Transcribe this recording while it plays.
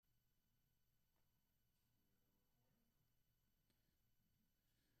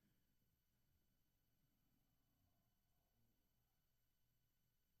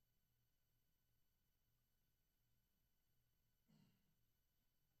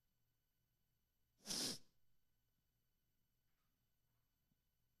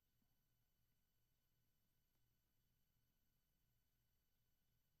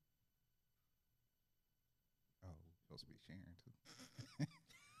Supposed to be sharing too.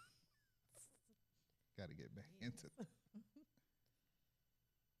 Got to get back into.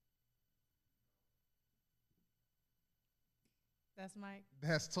 That's Mike.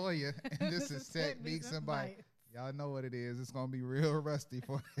 That's Toya, and this is Techniques and Bite. Y'all know what it is. It's gonna be real rusty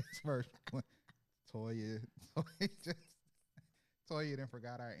for this first one. Toya, Toya done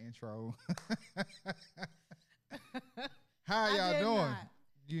forgot our intro. How y'all doing? Not.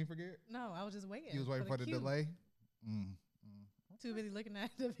 You didn't forget? No, I was just waiting. You was waiting for the cue. delay? Too busy looking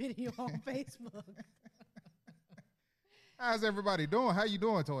at the video on Facebook. How's everybody doing? How you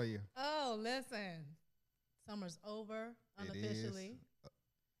doing, Toya? Oh, listen. Summer's over unofficially.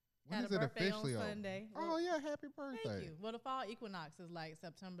 When Had is a it birthday officially on over? Sunday. Oh, yeah, happy birthday. Thank you. Well, the fall equinox is like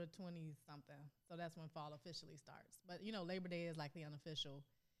September 20-something. So that's when fall officially starts. But, you know, Labor Day is like the unofficial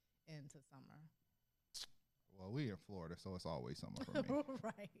into summer. Well, we in Florida, so it's always summer for me.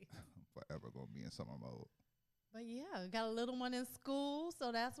 Right. I'm forever going to be in summer mode. But, yeah, got a little one in school,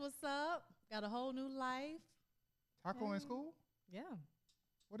 so that's what's up. Got a whole new life. Taco in school? Yeah.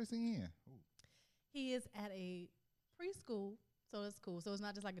 What is he in? Ooh. He is at a preschool, so it's cool. So it's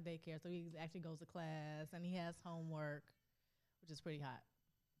not just like a daycare. So he actually goes to class, and he has homework, which is pretty hot.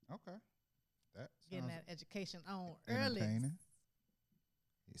 Okay. That Getting that education on entertaining. early.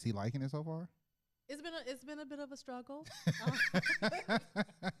 Is he liking it so far? It's been a bit of a struggle.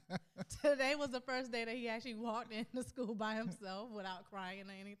 Today was the first day that he actually walked into school by himself without crying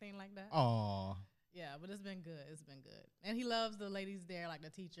or anything like that. Oh. Yeah, but it's been good. It's been good. And he loves the ladies there, like the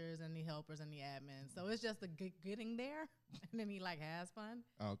teachers and the helpers and the admin. So it's just the getting there, and then he like has fun.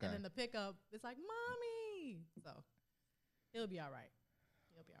 Okay. And then the pickup, it's like, mommy. So he'll be all right.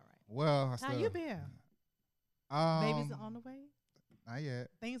 He'll be all right. Well, How you been? Baby's on the way? Not yet.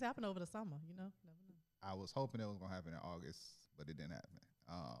 Things happen over the summer, you know? Never know. I was hoping it was going to happen in August, but it didn't happen.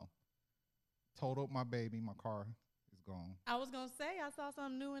 Totaled my baby. My car is gone. I was going to say, I saw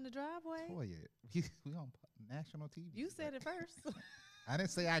something new in the driveway. Toya, we on national TV. You said it first. I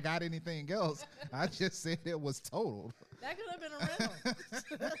didn't say I got anything else. I just said it was totaled. That could have been a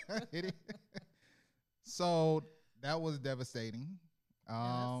rental. So that was devastating.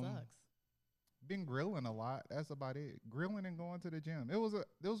 Yeah, that sucks. Been grilling a lot. That's about it. Grilling and going to the gym. It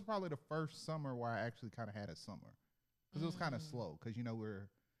was probably the first summer where I actually kind of had a summer because it was kind of slow. Because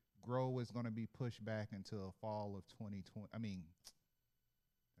grow is going to be pushed back until fall of 2020. I mean,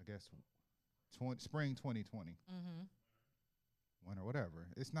 I guess spring 2020. Winter, whatever.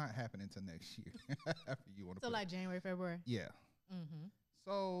 It's not happening until next year. You want to? So like January, February. Yeah.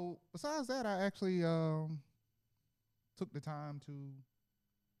 So besides that, I actually took the time to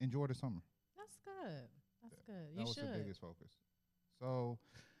enjoy the summer. That's good. That's good. That was should. the biggest focus. So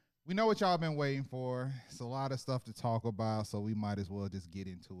we know what y'all been waiting for. It's a lot of stuff to talk about, so we might as well just get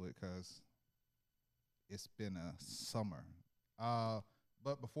into it because it's been a summer.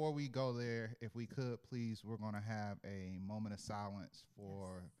 But before we go there, if we could, please, we're going to have a moment of silence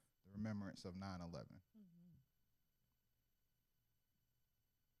for the remembrance of 9/11.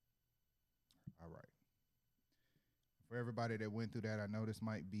 All right. For everybody that went through that, I know this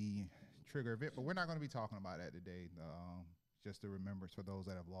might be trigger event, but we're not going to be talking about that today. Just a remembrance for those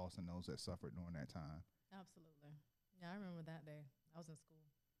that have lost and those that suffered during that time. Absolutely. Yeah, I remember that day. I was in school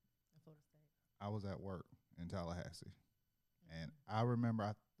in Florida State. I was at work in Tallahassee. And I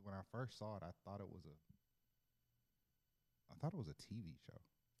remember when I first saw it, I thought it was a TV show.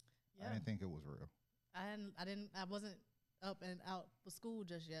 Yeah. I didn't think it was real. I wasn't up and out for school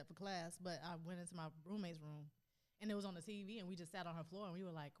just yet for class, but I went into my roommate's room and it was on the TV and we just sat on her floor and we were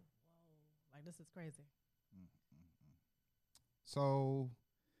like, whoa, like this is crazy. So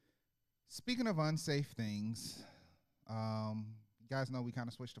speaking of unsafe things, you guys know we kind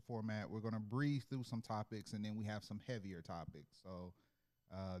of switched the format. We're going to breeze through some topics, and then we have some heavier topics. So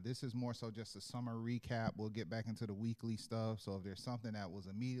this is more so just a summer recap. We'll get back into the weekly stuff. So if there's something that was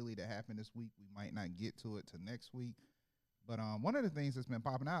immediately that happened this week, we might not get to it till next week. But one of the things that's been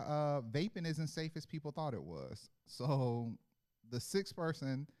popping out, vaping isn't safe as people thought it was. So the sixth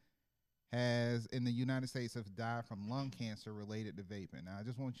person in the United States have died from lung cancer related to vaping. Now, I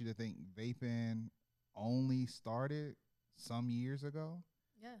just want you to think vaping only started some years ago.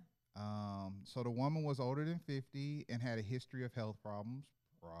 Yeah. So the woman was older than 50 and had a history of health problems.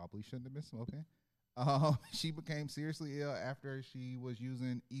 Probably shouldn't have been smoking. She became seriously ill after she was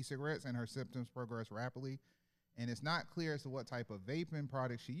using e-cigarettes, and her symptoms progressed rapidly. And it's not clear as to what type of vaping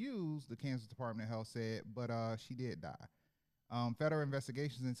product she used, the Kansas Department of Health said, but she did die. Federal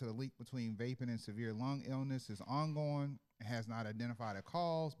investigations into the link between vaping and severe lung illness is ongoing. It has not identified a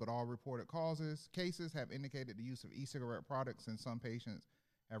cause, but all reported cases have indicated the use of e-cigarette products, and some patients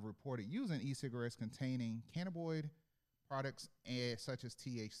have reported using e-cigarettes containing cannabinoid products such as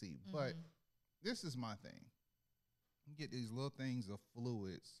THC. But this is my thing. You get these little things of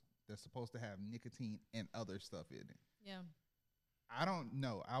fluids that's supposed to have nicotine and other stuff in it. Yeah. I don't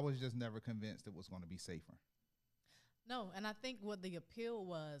know. I was just never convinced it was going to be safer. No, and I think what the appeal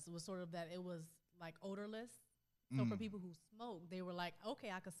was sort of that it was like odorless. So for people who smoke, they were like,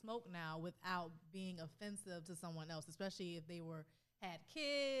 okay, I could smoke now without being offensive to someone else, especially if they had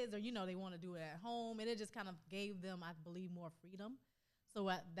kids or, you know, they want to do it at home. And it just kind of gave them, I believe, more freedom.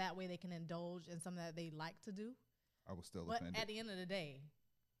 So that way they can indulge in something that they like to do. I was still But offended. at the end of the day,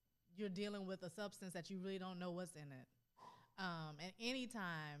 you're dealing with a substance that you really don't know what's in it. And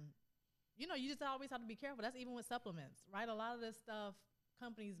anytime, you know, you just always have to be careful. That's even with supplements, right? A lot of this stuff,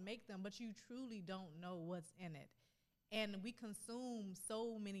 companies make them, but you truly don't know what's in it. And we consume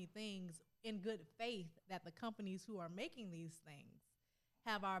so many things in good faith that the companies who are making these things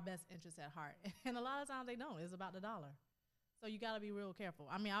have our best interests at heart. And a lot of times they don't. It's about the dollar. So you got to be real careful.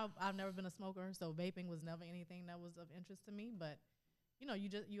 I mean, I've never been a smoker, so vaping was never anything that was of interest to me. But, you know,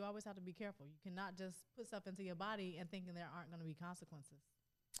 you always have to be careful. You cannot just put stuff into your body and thinking there aren't going to be consequences.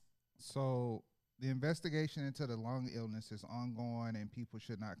 So the investigation into the lung illness is ongoing, and people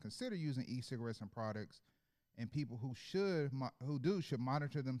should not consider using e-cigarettes and products. And people who should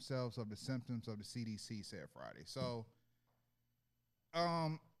monitor themselves of the symptoms of the CDC, said Friday. So,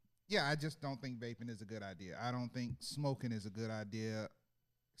 yeah, I just don't think vaping is a good idea. I don't think smoking is a good idea,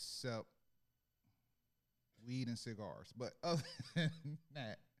 except weed and cigars. But other than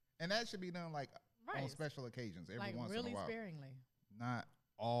that, and that should be done like on special occasions, every like once really in a while. sparingly. Not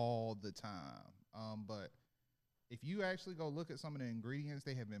all the time. But if you actually go look at some of the ingredients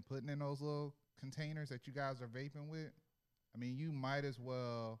they have been putting in those little containers that you guys are vaping with, I mean, you might as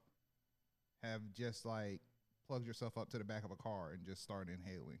well have just like plugged yourself up to the back of a car and just start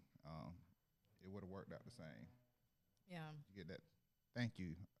inhaling. It would have worked out the same. Yeah. You get that? Thank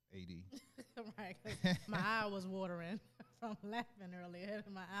you, AD. Right. 'Cause my eye was watering from laughing earlier.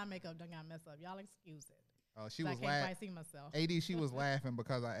 My eye makeup done got messed up. Y'all excuse it. She was laughing. I can't quite see myself. AD, she was laughing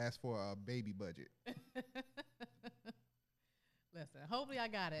because I asked for a baby budget. Listen, hopefully I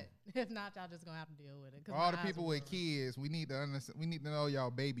got it. If not, y'all just gonna have to deal with it. For all the people with kids, we need to understand. We need to know y'all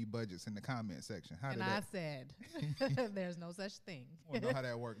baby budgets in the comment section. I said, there's no such thing. I want to know how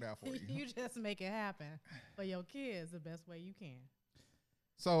that worked out for you. You just make it happen for your kids the best way you can.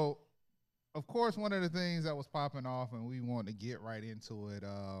 So, of course, one of the things that was popping off, and we want to get right into it.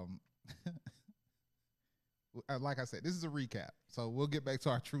 Like I said, this is a recap, so we'll get back to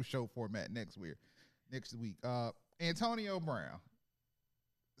our true show format next week. Antonio Brown.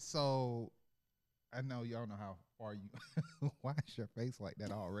 So, I know y'all know how far you. Why is your face like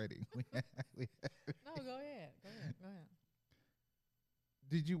that already? No, go ahead.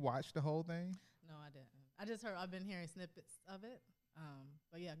 Did you watch the whole thing? No, I didn't. I just heard. I've been hearing snippets of it.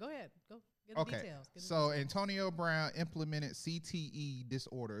 But yeah, go ahead. Go get the details. So Antonio Brown implemented CTE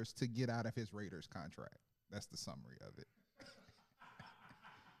disorders to get out of his Raiders contract. That's the summary of it.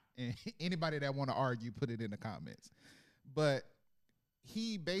 And anybody that want to argue, put it in the comments. But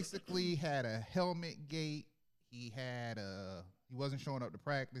he basically had a helmet gate. He wasn't showing up to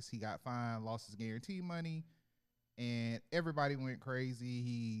practice. He got fined, lost his guarantee money, and everybody went crazy.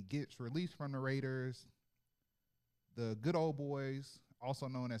 He gets released from the Raiders. The good old boys, also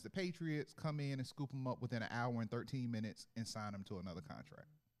known as the Patriots, come in and scoop him up within an hour and 13 minutes and sign him to another contract.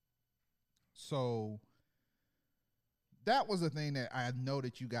 So that was the thing that I know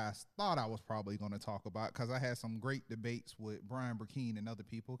that you guys thought I was probably going to talk about, because I had some great debates with Brian Burkeen and other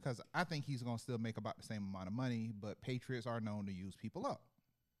people, because I think he's going to still make about the same amount of money, but Patriots are known to use people up.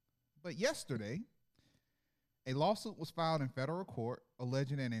 But yesterday, a lawsuit was filed in federal court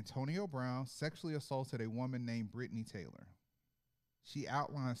alleging that Antonio Brown sexually assaulted a woman named Brittany Taylor. She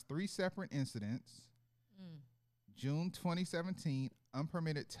outlines 3 separate incidents. June 2017,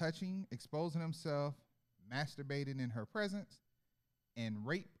 unpermitted touching, exposing himself, masturbating in her presence, and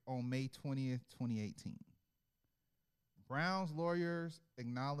rape on May 20th, 2018. Brown's lawyers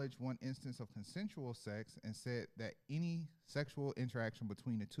acknowledged one instance of consensual sex and said that any sexual interaction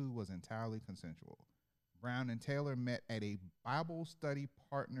between the two was entirely consensual. Brown and Taylor met at a Bible study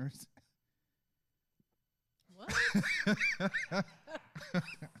partners. What? What?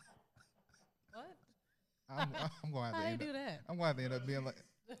 I'm going to How they do that? I'm going to end up being like,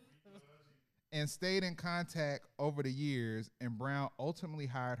 and stayed in contact over the years, and Brown ultimately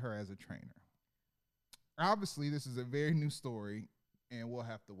hired her as a trainer. Obviously, this is a very new story, and we'll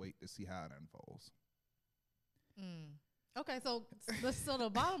have to wait to see how it unfolds. Okay, so the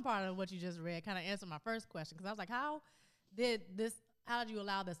bottom part of what you just read kind of answered my first question, because I was like, how did you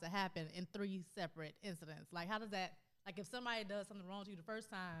allow this to happen in 3 separate incidents? Like, how does that Like if somebody does something wrong to you the first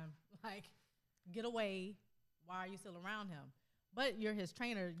time, like get away. Why are you still around him? But you're his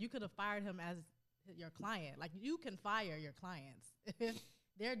trainer. You could have fired him as your client. Like you can fire your clients. If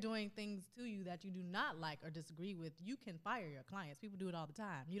they're doing things to you that you do not like or disagree with, you can fire your clients. People do it all the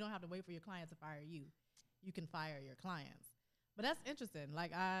time. You don't have to wait for your clients to fire you. You can fire your clients. But that's interesting.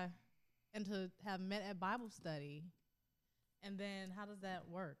 Like and to have met at Bible study, and then how does that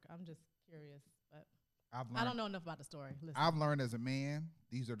work? I'm just curious, but I don't know enough about the story. Listen. I've learned as a man,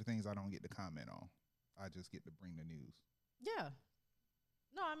 these are the things I don't get to comment on. I just get to bring the news. Yeah.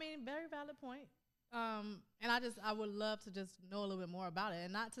 No, I mean, very valid point. And I would love to just know a little bit more about it.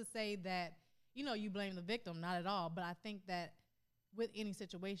 And not to say that, you blame the victim, not at all. But I think that with any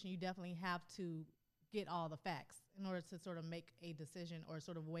situation, you definitely have to get all the facts in order to sort of make a decision or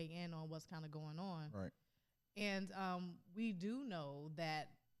sort of weigh in on what's kind of going on. Right. And we do know that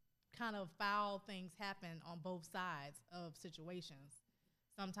kind of foul things happen on both sides of situations.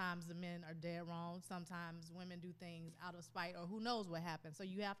 Sometimes the men are dead wrong. Sometimes women do things out of spite or who knows what happened. So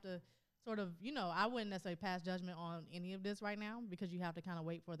you have to sort of, I wouldn't necessarily pass judgment on any of this right now because you have to kind of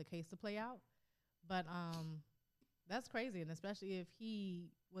wait for the case to play out. But that's crazy. And especially if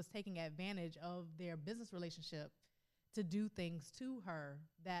he was taking advantage of their business relationship to do things to her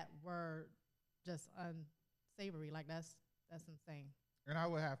that were just unsavory. Like that's insane. And I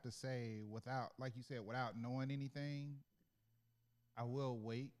would have to say, without, like you said, without knowing anything, I will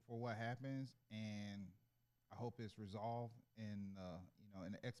wait for what happens, and I hope it's resolved in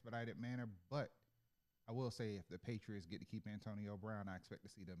in an expedited manner. But I will say, if the Patriots get to keep Antonio Brown, I expect to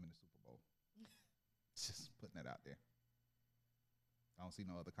see them in the Super Bowl. Just putting that out there. I don't see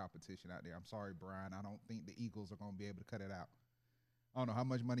no other competition out there. I'm sorry, Brian. I don't think the Eagles are going to be able to cut it out. I don't know how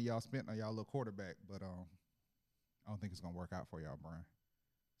much money y'all spent on y'all little quarterback, but I don't think it's going to work out for y'all, Brian.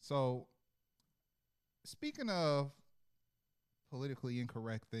 So, speaking of politically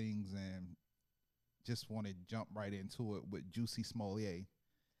incorrect things, and just want to jump right into it with Juicy Smollett.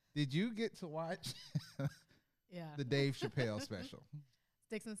 Did you get to watch the Dave Chappelle special?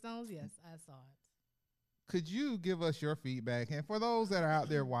 Sticks and Stones? Yes, I saw it. Could you give us your feedback? And for those that are out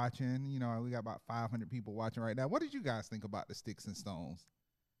there watching, we got about 500 people watching right now. What did you guys think about the Sticks and Stones?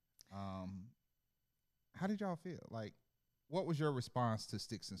 How did y'all feel? Like, what was your response to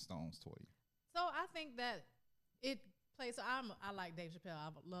Sticks and Stones, Toya? So I think that it plays. So I like Dave Chappelle. I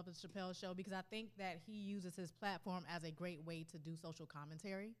love the Chappelle Show because I think that he uses his platform as a great way to do social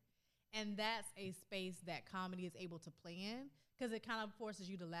commentary, and that's a space that comedy is able to play in because it kind of forces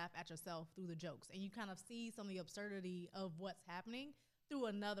you to laugh at yourself through the jokes, and you kind of see some of the absurdity of what's happening through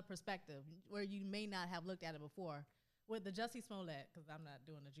another perspective where you may not have looked at it before. With the Jussie Smollett, because I'm not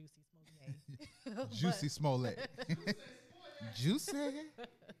doing the Juicy Smollett. Juicy Smollett. Juicy?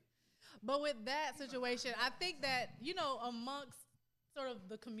 But with that situation, I think that, amongst sort of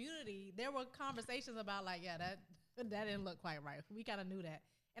the community, there were conversations about like, yeah, that didn't look quite right. We kind of knew that.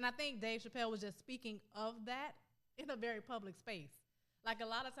 And I think Dave Chappelle was just speaking of that in a very public space. Like a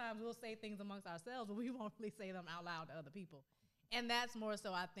lot of times we'll say things amongst ourselves, but we won't really say them out loud to other people. And that's more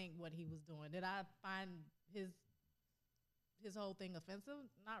so, I think, what he was doing. Did I find his whole thing offensive?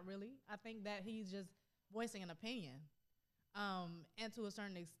 Not really. I think that he's just voicing an opinion. And to a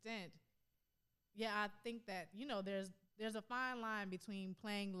certain extent, yeah, I think that, there's a fine line between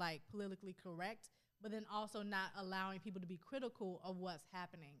playing like politically correct, but then also not allowing people to be critical of what's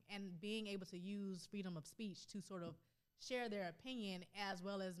happening and being able to use freedom of speech to sort of share their opinion as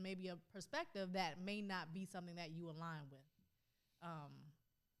well as maybe a perspective that may not be something that you align with.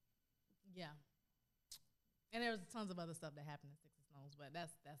 Yeah. And there's tons of other stuff that happened in Sticks and Stones, but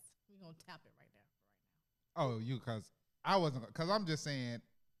that's we're gonna tap it right now. Oh, because I'm just saying,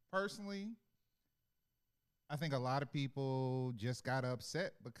 personally, I think a lot of people just got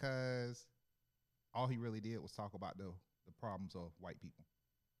upset because all he really did was talk about the problems of white people.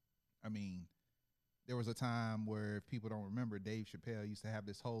 I mean, there was a time where, if people don't remember, Dave Chappelle used to have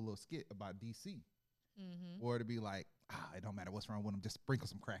this whole little skit about DC, where to be like, it don't matter what's wrong with him, just sprinkle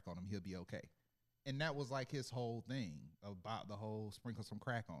some crack on him, he'll be okay. And that was like his whole thing about the whole sprinkle some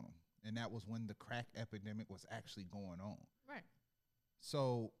crack on him. And that was when the crack epidemic was actually going on. Right.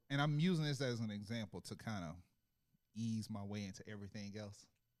 So, and I'm using this as an example to kind of ease my way into everything else.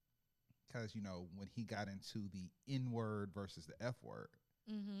 Because, when he got into the N word versus the F word,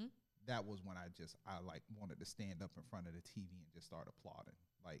 that was when I wanted to stand up in front of the TV and just start applauding.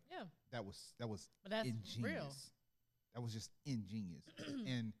 Like, yeah, that was but that's ingenious. Real. That was just ingenious.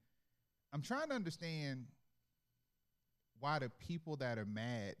 And I'm trying to understand why the people that are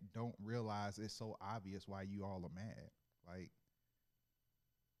mad don't realize it's so obvious why you all are mad. Like,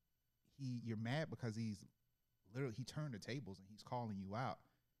 you're mad because he's literally he turned the tables and he's calling you out.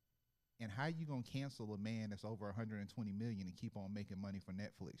 And how you gonna cancel a man that's over 120 million and keep on making money for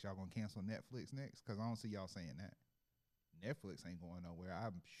Netflix? Y'all gonna cancel Netflix next? Because I don't see y'all saying that. Netflix ain't going nowhere.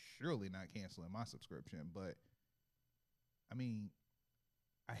 I'm surely not canceling my subscription. But I mean,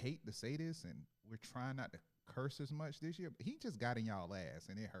 I hate to say this, and we're trying not to curse as much this year, but he just got in y'all ass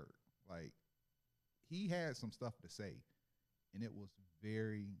and it hurt. Like, he had some stuff to say, and it was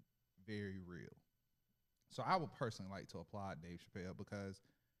very, very real. So I would personally like to applaud Dave Chappelle, because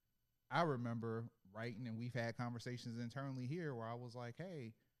I remember writing, and we've had conversations internally here where I was like,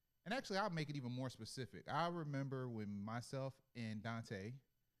 hey, and actually I'll make it even more specific. I remember when myself and Dante,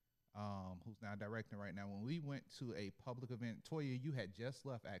 who's now directing right now, when we went to a public event, Toya, you had just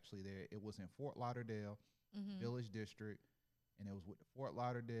left actually there. It was in Fort Lauderdale, Village District, and it was with the Fort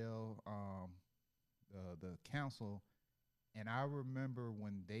Lauderdale, the council. And I remember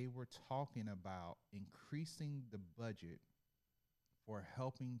when they were talking about increasing the budget for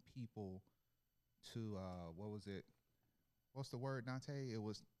helping people to what was it? What's the word, Dante? It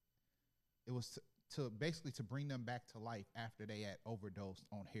was to basically to bring them back to life after they had overdosed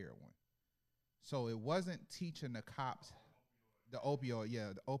on heroin. So it wasn't teaching the cops the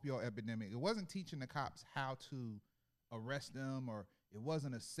opioid epidemic. It wasn't teaching the cops how to arrest them, or it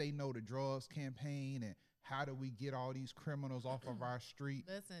wasn't a say no to drugs campaign and how do we get all these criminals off of our street.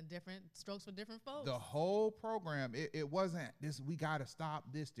 Listen, different strokes for different folks. The whole program, it wasn't this, we got to stop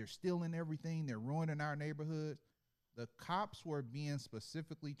this. They're stealing everything. They're ruining our neighborhoods. The cops were being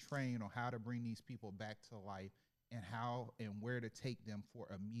specifically trained on how to bring these people back to life and how and where to take them for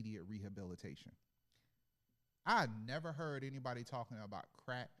immediate rehabilitation. I never heard anybody talking about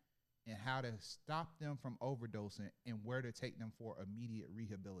crack and how to stop them from overdosing and where to take them for immediate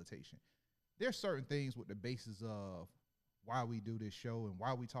rehabilitation. There's certain things with the basis of why we do this show and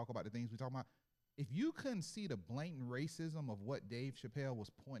why we talk about the things we talk about. If you couldn't see the blatant racism of what Dave Chappelle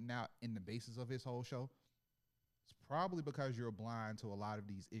was pointing out in the basis of his whole show, it's probably because you're blind to a lot of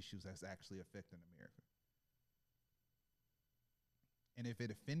these issues that's actually affecting America. And if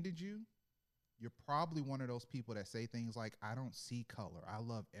it offended you, you're probably one of those people that say things like, I don't see color. I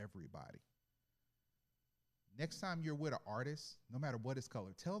love everybody. Next time you're with an artist, no matter what his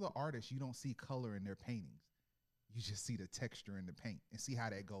color, tell the artist you don't see color in their paintings. You just see the texture in the paint and see how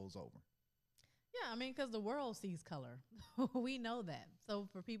that goes over. Yeah, I mean, because the world sees color. We know that. So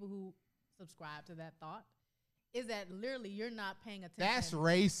for people who subscribe to that thought, is that literally you're not paying attention. That's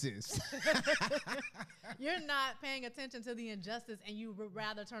racist. You're not paying attention to the injustice, and you would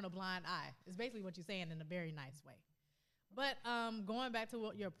rather turn a blind eye. It's basically what you're saying in a very nice way. But going back to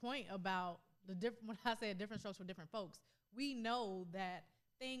what your point about when I said different strokes for different folks, we know that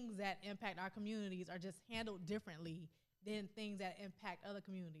things that impact our communities are just handled differently than things that impact other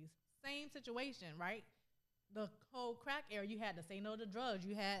communities. Same situation, right? The whole crack era, you had to say no to drugs.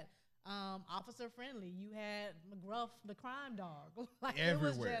 You had Officer Friendly. You had McGruff, the crime dog. Like,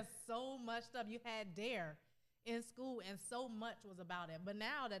 everywhere. It was just so much stuff. You had DARE in school, and so much was about it. But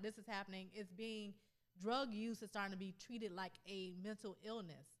now that this is happening, drug use is starting to be treated like a mental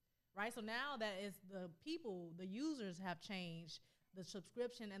illness, right? So now that it's the users have changed, the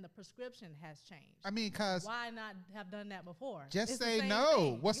subscription and the prescription has changed. I mean, because why not have done that before? Just say no.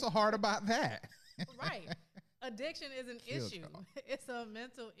 Thing. What's so hard about that? Right. Addiction is an issue. It's a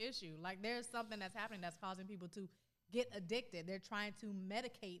mental issue. Like, there's something that's happening that's causing people to get addicted. They're trying to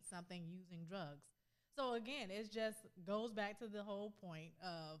medicate something using drugs. So again, it just goes back to the whole point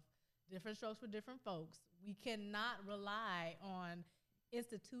of different strokes for different folks. We cannot rely on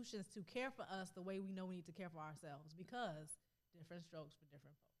institutions to care for us the way we know we need to care for ourselves, because different strokes for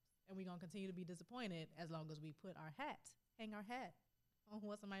different folks. And we're going to continue to be disappointed as long as we hang our hat on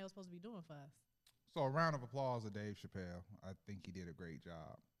what somebody else is supposed to be doing for us. So a round of applause to Dave Chappelle. I think he did a great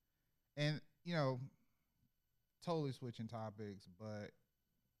job. And, totally switching topics, but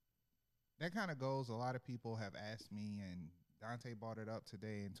that kind of goes, a lot of people have asked me, and Dante brought it up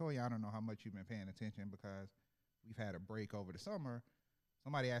today, and Toya, I don't know how much you've been paying attention because we've had a break over the summer.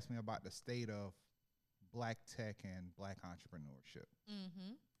 Somebody asked me about the state of Black tech and Black entrepreneurship.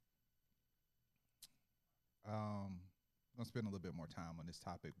 Mm-hmm. I'm going to spend a little bit more time on this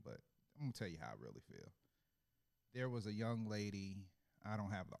topic, but I'm going to tell you how I really feel. There was a young lady, I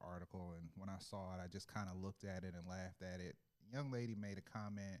don't have the article, and when I saw it, I just kind of looked at it and laughed at it. The young lady made a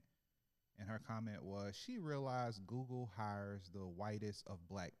comment, and her comment was, she realized Google hires the whitest of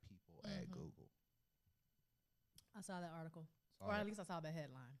Black people at Google. I saw that article, or at least I saw the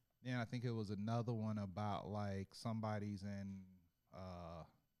headline. Then I think it was another one about, like, somebody's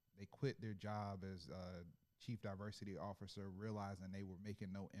they quit their job as chief diversity officer, realizing they were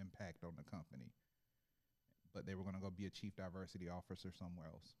making no impact on the company. but they were going to go be a chief diversity officer somewhere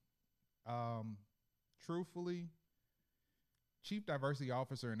else. Truthfully, chief diversity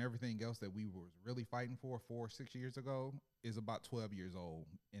officer and everything else that we were really fighting for 4 or 6 years ago is about 12 years old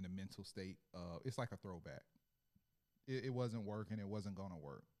in a mental state. It's like a throwback. It wasn't working. It wasn't going to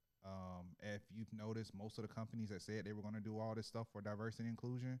work. If you've noticed, most of the companies that said they were going to do all this stuff for diversity and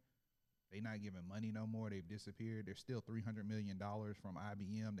inclusion, they're not giving money no more. They've disappeared. There's still $300 million from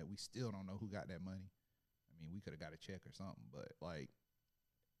IBM that we still don't know who got that money. I mean, we could have got a check or something, but like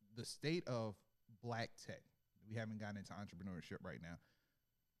the state of black tech, we haven't gotten into entrepreneurship right now.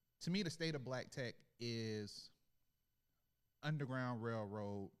 To me, the state of black tech is Underground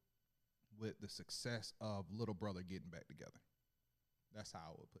Railroad with the success of Little Brother getting back together. That's how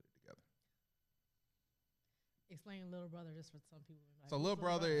I would put it together. Explain Little Brother just for some people. Like, so Little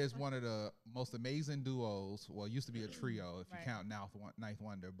Brother is one of the most amazing duos. Well, it used to be a trio if you count Ninth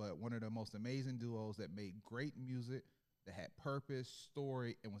Wonder, but one of the most amazing duos that made great music, that had purpose,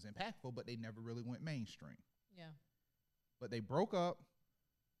 story, and was impactful, but they never really went mainstream. Yeah. But they broke up,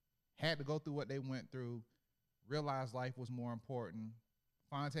 had to go through what they went through, realized life was more important.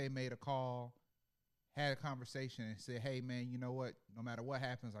 Phonte made a call, had a conversation, and said, hey, man, you know what? No matter what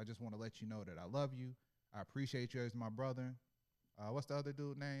happens, I just want to let you know that I love you. I appreciate you as my brother. What's the other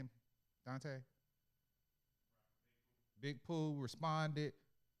dude name? Dante? Big Pooh responded.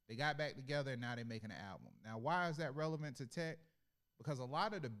 They got back together, and now they're making an album. Now, why is that relevant to tech? Because a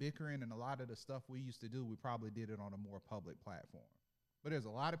lot of the bickering and a lot of the stuff we used to do, we probably did it on a more public platform. But there's a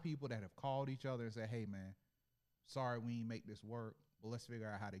lot of people that have called each other and said, hey, man, sorry we ain't make this work, but let's figure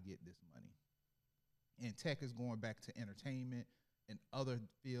out how to get this money. And tech is going back to entertainment and other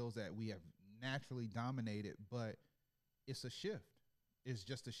fields that we have naturally dominated, but it's a shift. It's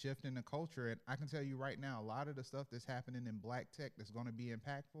just a shift in the culture. And I can tell you right now, a lot of the stuff that's happening in black tech that's going to be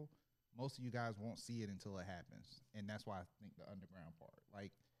impactful, most of you guys won't see it until it happens. And that's why I think the underground part,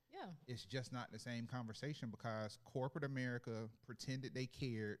 like, it's just not the same conversation because corporate America pretended they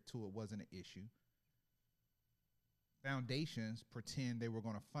cared till it wasn't an issue. Foundations pretend they were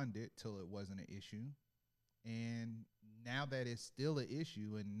going to fund it till it wasn't an issue. And now that it's still an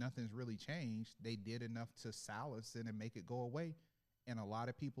issue and nothing's really changed, they did enough to solace it and make it go away. And a lot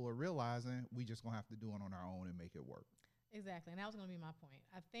of people are realizing we just going to have to do it on our own and make it work. Exactly. And that was going to be my point.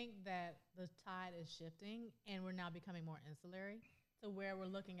 I think that the tide is shifting and we're now becoming more insulary to where we're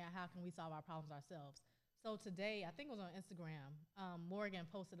looking at how can we solve our problems ourselves. So today, I think it was on Instagram, Morgan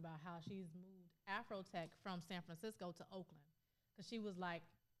posted about how she's moved Afrotech from San Francisco to Oakland. Because she was like,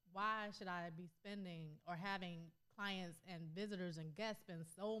 why should I be spending or having clients and visitors and guests spend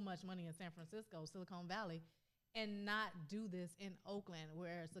so much money in San Francisco, Silicon Valley, and not do this in Oakland,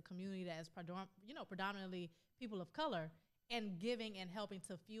 where it's a community that is predominantly people of color, and giving and helping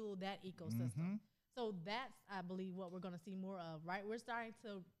to fuel that ecosystem. Mm-hmm. So that's, I believe, what we're going to see more of, right? We're starting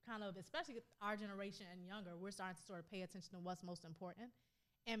to kind of, especially our generation and younger, we're starting to sort of pay attention to what's most important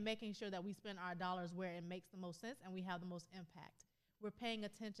and making sure that we spend our dollars where it makes the most sense and we have the most impact. We're paying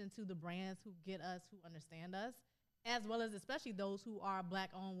attention to the brands who get us, who understand us, as well as especially those who are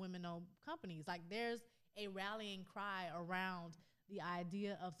Black-owned, women-owned companies. Like, there's a rallying cry around the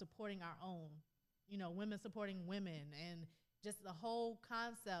idea of supporting our own, women supporting women, and just the whole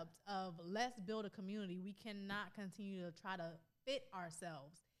concept of let's build a community. We cannot continue to try to fit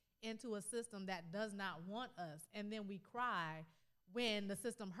ourselves into a system that does not want us, and then we cry when the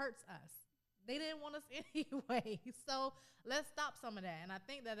system hurts us. They didn't want us anyway. So let's stop some of that. And I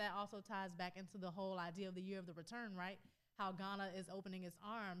think that also ties back into the whole idea of the year of the return, right? How Ghana is opening its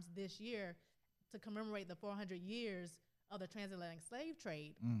arms this year to commemorate the 400 years of the transatlantic slave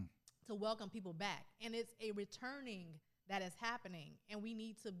trade, to welcome people back. And it's a returning that is happening, and we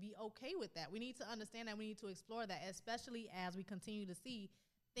need to be okay with that. We need to understand that. We need to explore that, especially as we continue to see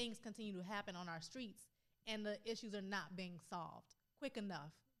things continue to happen on our streets and the issues are not being solved quick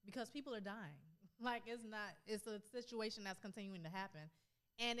enough because people are dying. Like, it's a situation that's continuing to happen.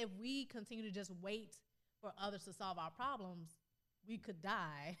 And if we continue to just wait for others to solve our problems, we could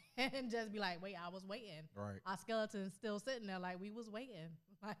die and just be like, wait, I was waiting. Right. Our skeleton's still sitting there like we was waiting.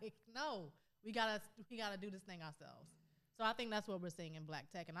 Like, no, we gotta do this thing ourselves. So I think that's what we're seeing in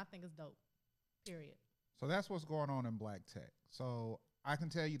black tech, and I think it's dope, period. So that's what's going on in black tech. So I can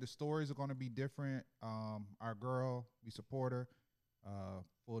tell you the stories are going to be different. Our girl, we support her.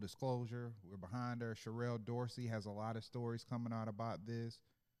 Full disclosure, we're behind her. Sherelle Dorsey has a lot of stories coming out about this.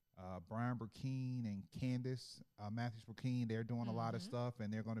 Brian Burkeen and Candace Matthews Burkeen, they're doing a lot of stuff,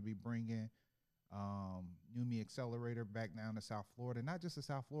 and they're going to be bringing Numi Accelerator back down to South Florida. Not just to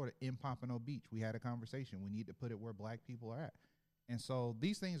South Florida, in Pompano Beach. We had a conversation. We need to put it where black people are at. And so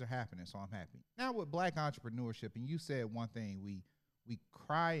these things are happening, so I'm happy. Now with black entrepreneurship, and you said one thing, we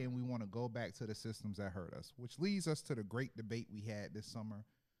cry and we want to go back to the systems that hurt us, which leads us to the great debate we had this summer,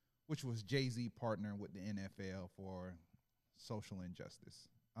 which was Jay-Z partnering with the NFL for social injustice.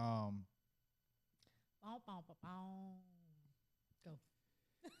 Go.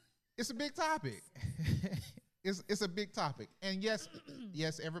 It's a big topic. It's a big topic. And yes,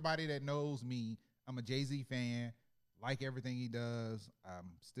 yes, everybody that knows me, I'm a Jay-Z fan. Like everything he does.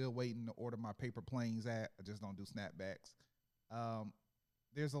 I'm still waiting to order my paper planes at. I just don't do snapbacks.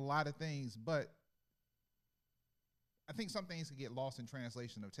 There's a lot of things, but I think some things can get lost in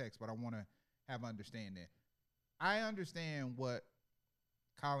translation of text, but I want to have understanding. I understand what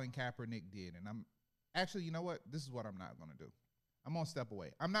Colin Kaepernick did, and I'm actually, you know what? This is what I'm not going to do. I'm going to step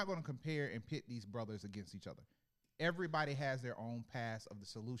away. I'm not going to compare and pit these brothers against each other. Everybody has their own path of the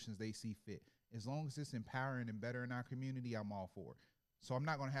solutions they see fit. As long as it's empowering and better in our community, I'm all for it. So I'm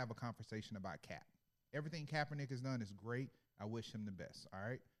not going to have a conversation about Cap. Everything Kaepernick has done is great. I wish him the best, all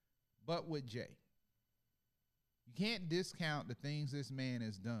right? But with Jay, you can't discount the things this man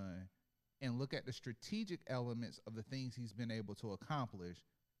has done and look at the strategic elements of the things he's been able to accomplish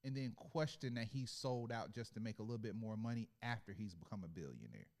and then question that he sold out just to make a little bit more money after he's become a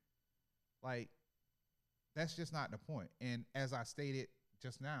billionaire. Like, that's just not the point. And as I stated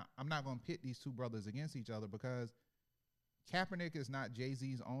just now, I'm not going to pit these two brothers against each other because Kaepernick is not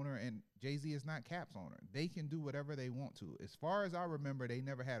Jay-Z's owner and Jay-Z is not Cap's owner. They can do whatever they want to. As far as I remember, they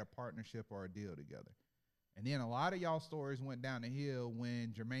never had a partnership or a deal together. And then a lot of y'all stories went down the hill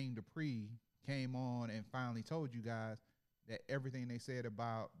when Jermaine Dupri came on and finally told you guys that everything they said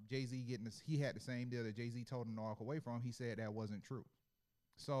about Jay-Z getting this, he had the same deal that Jay-Z told him to walk away from. He said that wasn't true.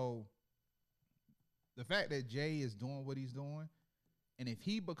 So the fact that Jay is doing what he's doing, and if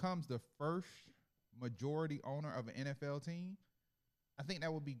he becomes the first majority owner of an NFL team, I think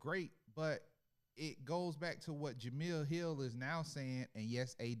that would be great. But it goes back to what Jamil Hill is now saying, and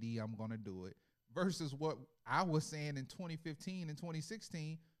yes, AD, I'm going to do it, versus what I was saying in 2015 and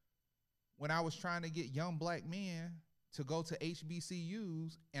 2016 when I was trying to get young black men to go to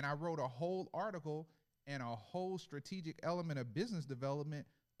HBCUs, and I wrote a whole article and a whole strategic element of business development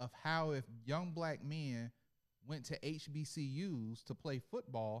of how if young black men went to HBCUs to play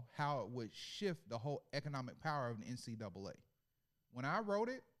football, how it would shift the whole economic power of the NCAA. When I wrote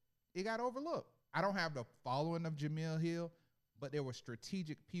it, it got overlooked. I don't have the following of Jamil Hill, but there were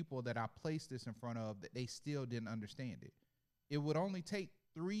strategic people that I placed this in front of that they still didn't understand it. It would only take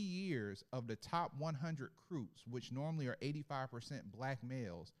 3 years of the top 100 recruits, which normally are 85% black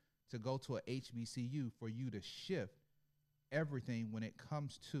males, to go to a HBCU for you to shift everything when it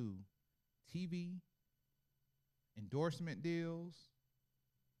comes to TV, endorsement deals,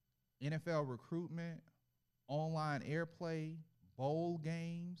 NFL recruitment, online airplay, bowl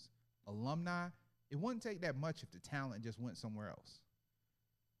games, alumni. It wouldn't take that much if the talent just went somewhere else.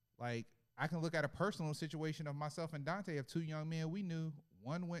 Like, I can look at a personal situation of myself and Dante of two young men we knew.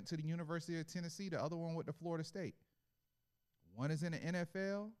 One went to the University of Tennessee. The other one went to Florida State. One is in the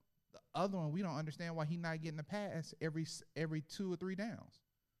NFL. The other one, we don't understand why he's not getting a pass every 2 or 3 downs.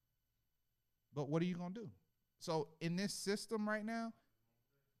 But what are you going to do? So in this system right now,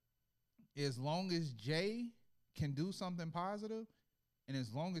 as long as Jay can do something positive, and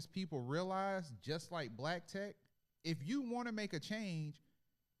as long as people realize, just like Black Tech, if you want to make a change,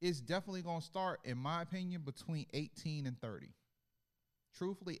 it's definitely going to start, in my opinion, between 18 and 30.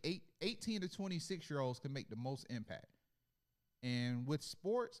 Truthfully, 18 to 26-year-olds can make the most impact. And with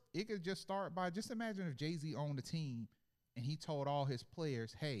sports, it could just start by, just imagine if Jay-Z owned a team and he told all his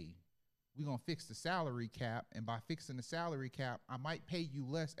players, hey, we're going to fix the salary cap. And by fixing the salary cap, I might pay you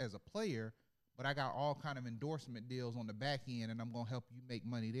less as a player, but I got all kind of endorsement deals on the back end, and I'm going to help you make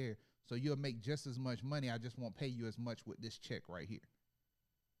money there. So you'll make just as much money. I just won't pay you as much with this check right here.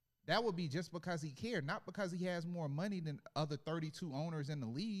 That would be just because he cared, not because he has more money than other 32 owners in the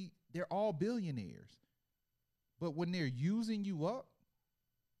league. They're all billionaires. But when they're using you up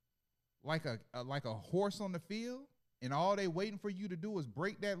like a horse on the field, and all they waiting for you to do is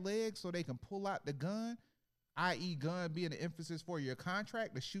break that leg so they can pull out the gun, i.e. gun being the emphasis for your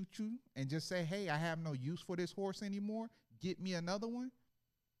contract, to shoot you and just say, hey, I have no use for this horse anymore. Get me another one.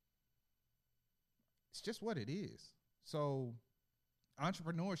 It's just what it is. So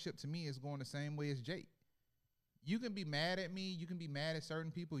entrepreneurship to me is going the same way as Jake. You can be mad at me. You can be mad at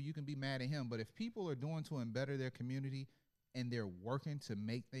certain people. You can be mad at him. But if people are doing to better their community and they're working to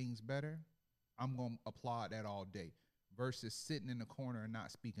make things better, I'm going to applaud that all day versus sitting in the corner and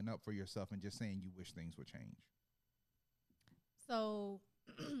not speaking up for yourself and just saying you wish things would change. So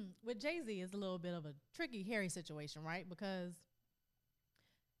with Jay-Z, it's a little bit of a tricky, hairy situation, right? Because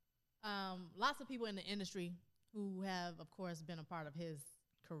Lots of people in the industry who have, of course, been a part of his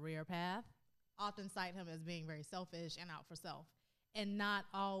career path often cite him as being very selfish and out for self and not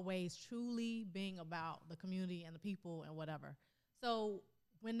always truly being about the community and the people and whatever. So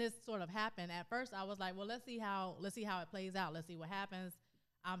when this sort of happened, at first I was like, well, let's see how it plays out. Let's see what happens.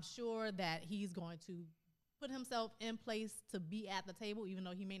 I'm sure that he's going to put himself in place to be at the table, even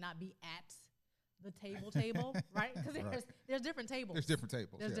though he may not be at the table, right? Because there's different tables. There's different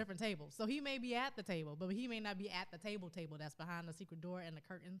tables. There's different tables. So he may be at the table, but he may not be at the table that's behind the secret door and the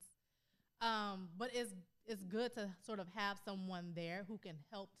curtains. But it's good to sort of have someone there who can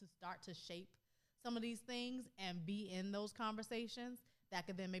help to start to shape some of these things and be in those conversations that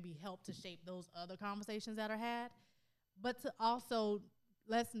could then maybe help to shape those other conversations that are had. But to also,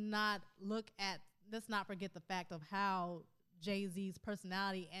 let's not forget the fact of how Jay-Z's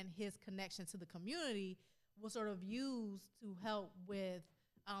personality and his connection to the community was sort of used to help with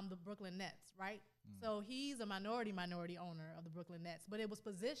the Brooklyn Nets, right? So he's a minority owner of the Brooklyn Nets, but it was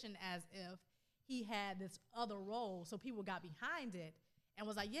positioned as if he had this other role, so people got behind it and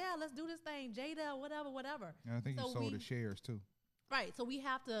was like, yeah, let's do this thing, Jada, whatever. And I think he sold his shares too. Right, so we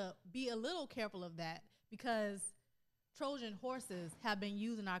have to be a little careful of that because Trojan horses have been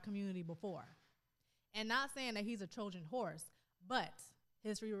used in our community before. And not saying that he's a Trojan horse, but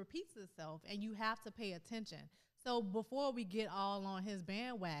history repeats itself, and you have to pay attention. So before we get all on his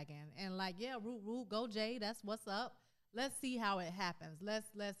bandwagon and like, yeah, root, go Jay, that's what's up. Let's see how it happens.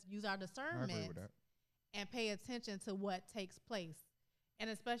 Let's use our discernment and pay attention to what takes place. And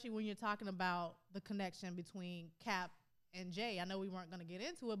especially when you're talking about the connection between Cap and Jay. I know we weren't going to get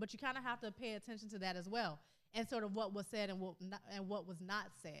into it, but you kind of have to pay attention to that as well, and sort of what was said and what was not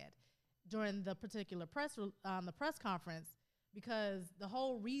said during the particular press conference, because the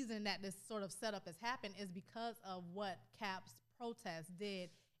whole reason that this sort of setup has happened is because of what Cap's protest did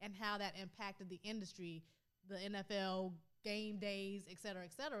and how that impacted the industry, the NFL, game days, et cetera,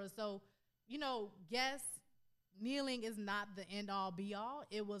 et cetera. So, yes, kneeling is not the end all be all.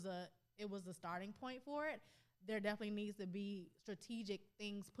 It was the starting point for it. There definitely needs to be strategic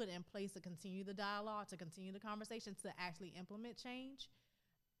things put in place to continue the dialogue, to continue the conversation, to actually implement change.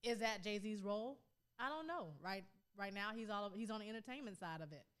 Is that Jay-Z's role? I don't know. Right now, he's on the entertainment side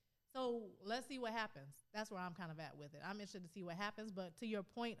of it. So let's see what happens. That's where I'm kind of at with it. I'm interested to see what happens. But to your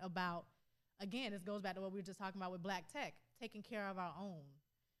point about, again, this goes back to what we were just talking about with Black Tech, taking care of our own.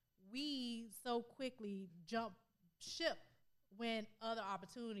 We so quickly jump ship when other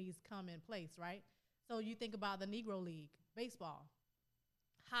opportunities come in place, right? So you think about the Negro League, baseball,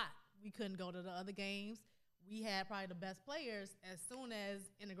 hot. We couldn't go to the other games. We had probably the best players. As soon as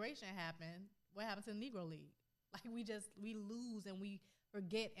integration happened, what happened to the Negro League? Like we lose and we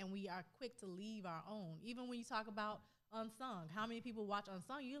forget and we are quick to leave our own. Even when you talk about Unsung, how many people watch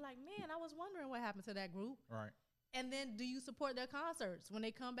Unsung? You're like, man, I was wondering what happened to that group. Right. And then do you support their concerts when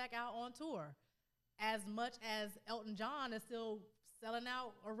they come back out on tour? As much as Elton John is still selling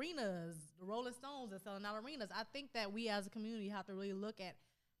out arenas, the Rolling Stones are selling out arenas. I think that we as a community have to really look at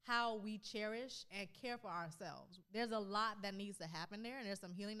how we cherish and care for ourselves. There's a lot that needs to happen there, and there's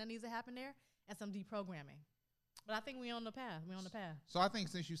some healing that needs to happen there, and some deprogramming. But I think we're on the path. So I think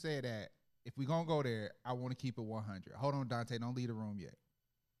since you said that, if we're going to go there, I want to keep it 100. Hold on, Dante. Don't leave the room yet.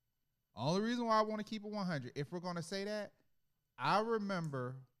 Only reason why I want to keep it 100, if we're going to say that, I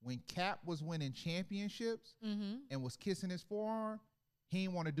remember when Cap was winning championships and was kissing his forearm, he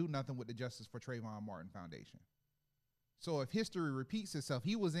didn't want to do nothing with the Justice for Trayvon Martin Foundation. So if history repeats itself,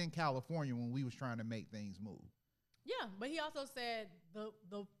 he was in California when we was trying to make things move. Yeah, but he also said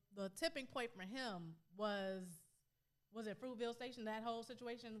the tipping point for him was it Fruitville Station, that whole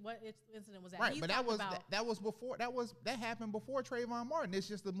situation? What incident was that? Right, but that happened before Trayvon Martin. It's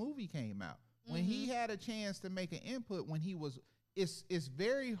just the movie came out. When he had a chance to make an input, it's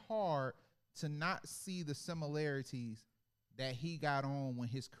very hard to not see the similarities that he got on when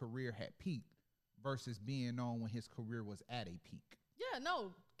his career had peaked versus being on when his career was at a peak. Yeah,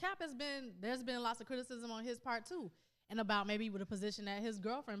 no, there's been lots of criticism on his part too, and about maybe with the position that his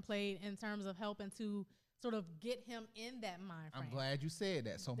girlfriend played in terms of helping to sort of get him in that mind frame. I'm glad you said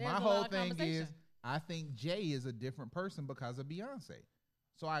that. So my whole thing is, I think Jay is a different person because of Beyonce.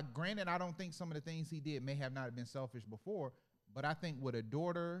 So I don't think some of the things he did may have not been selfish before, but I think with a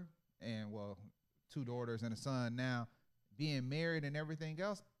daughter and, two daughters and a son now, being married and everything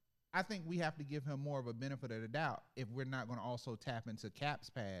else, I think we have to give him more of a benefit of the doubt if we're not going to also tap into Cap's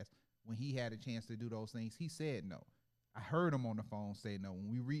past. When he had a chance to do those things, he said no. I heard him on the phone say no. When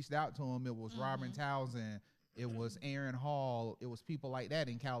we reached out to him, it was Robin Townsend, it was Aaron Hall, it was people like that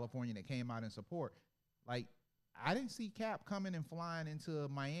in California that came out in support. Like, I didn't see Cap coming and flying into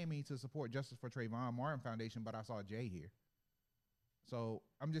Miami to support Justice for Trayvon Martin Foundation, but I saw Jay here. So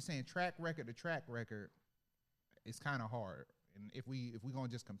I'm just saying, track record to track record, it's kind of hard. And if we gonna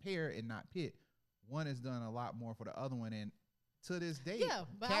just compare and not pit, one has done a lot more for the other one, and to this day, Yeah,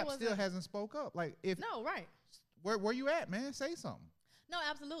 but Cap still hasn't spoke up. Like, if No, right. where you at, man? Say something. No,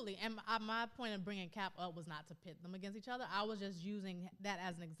 absolutely. And my point of bringing Cap up was not to pit them against each other. I was just using that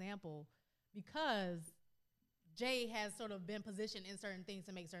as an example because Jay has sort of been positioned in certain things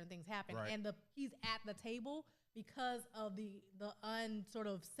to make certain things happen, Right. and he's at the table because of the sort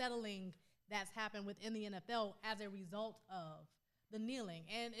of settling that's happened within the NFL as a result of the kneeling.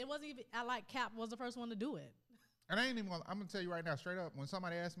 And it wasn't even, I like Cap was the first one to do it. And I ain't even I'm gonna tell you right now, straight up, when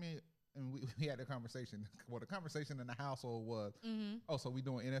somebody asked me and we had the conversation, well, the conversation in the household was, oh, so we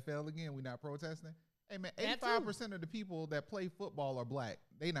doing NFL again? We not protesting? Hey man, 85% of the people that play football are black.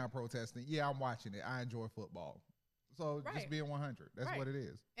 They not protesting. Yeah, I'm watching it. I enjoy football. So just being 100. That's what it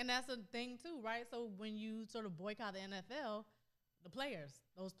is. And that's a thing too, right? So when you sort of boycott the NFL,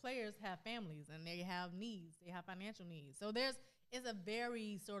 those players have families and they have needs. They have financial needs. So it's a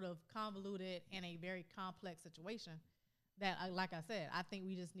very sort of convoluted and a very complex situation that, like I said, I think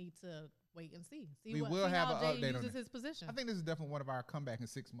we just need to wait and see. We will have how an Jay update on uses it. his position. I think this is definitely one of our comeback in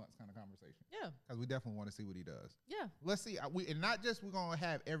 6 months kind of conversation. Yeah. Because we definitely want to see what he does. Yeah. Let's see. And not just we're going to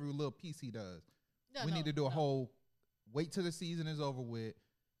have every little piece he does. Yeah, We need to do a whole wait till the season is over with.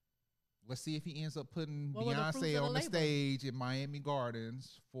 Let's see if he ends up putting Beyonce on the stage in Miami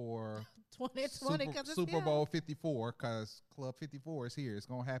Gardens for 2020 Super Bowl 54, because Club 54 is here. It's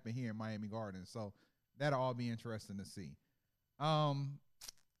going to happen here in Miami Gardens. So that'll all be interesting to see.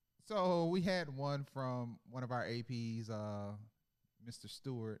 So we had one from one of our APs, Mr.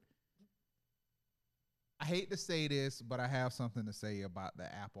 Stewart. I hate to say this, but I have something to say about the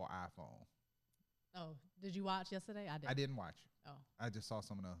Apple iPhone. Oh, did you watch yesterday? I did. I didn't watch. Oh. I just saw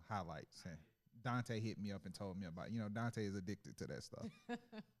some of the highlights. And Dante hit me up and told me about, Dante is addicted to that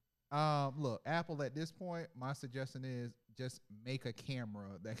stuff. Look, Apple at this point, my suggestion is just make a camera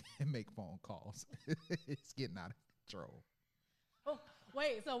that can make phone calls. It's getting out of control. Oh,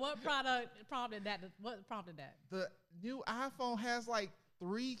 wait, so what product prompted that? What prompted that? The new iPhone has like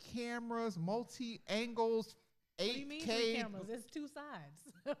 3 cameras, multi-angles, 8K. What do you mean 3 cameras? It's 2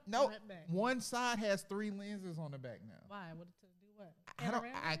 sides. No, one side has 3 lenses on the back now. Why? What to do what?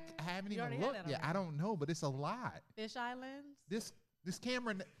 I haven't even looked yet. I don't know, but it's a lot. Fisheye lens? This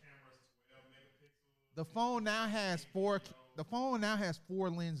camera, the phone now has 4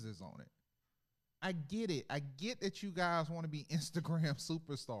 lenses on it. I get it. I get that you guys want to be Instagram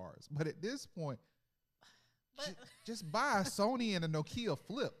superstars, but at this point, just buy a Sony and a Nokia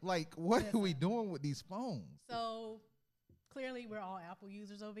Flip. Like, what are we doing with these phones? So clearly, we're all Apple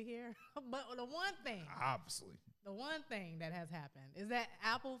users over here. But the one thing that has happened is that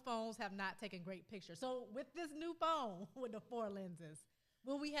Apple phones have not taken great pictures. So with this new phone with the 4 lenses,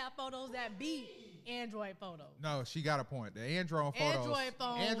 will we have photos that beat Android photos? No, she got a point. The Android photos take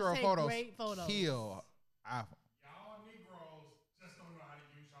great photos. Kill iPhone. Y'all Negroes just don't know how to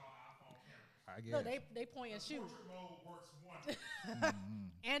use y'all iPhone cameras. I get No, they point and shoot. Portrait mode works wonders.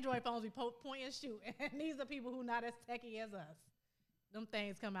 Android phones, we point and shoot. And these are people who not as techie as us. Them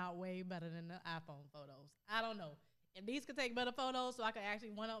things come out way better than the iPhone photos. I don't know. If these could take better photos, so I could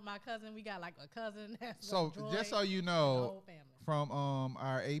actually one up my cousin. We got like a cousin that's so Droid, just so you know, from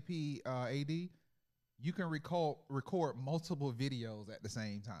our AP AD, you can record multiple videos at the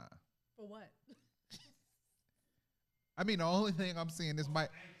same time. For what? I mean, the only thing I'm seeing is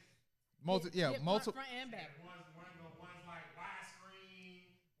multiple. Front and back. One's like widescreen,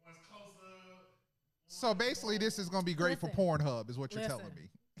 one's closer. So basically, this is going to be great for Pornhub, is what you're telling me.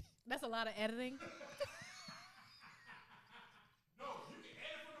 That's a lot of editing. No, you can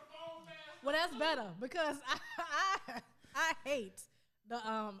edit from the phone fast. Well, that's better because I hate the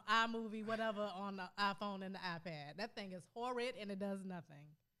iMovie whatever on the iPhone and the iPad. That thing is horrid and it does nothing.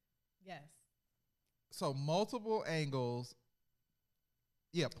 Yes. So multiple angles.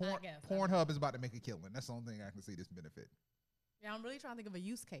 Yeah, Pornhub is about to make a killing. That's the only thing I can see this benefit. Yeah, I'm really trying to think of a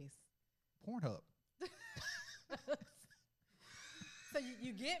use case. Pornhub. So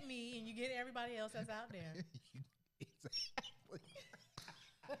you get me and you get everybody else that's out there. Exactly.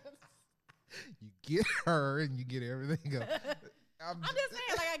 You get her and you get everything else. I'm just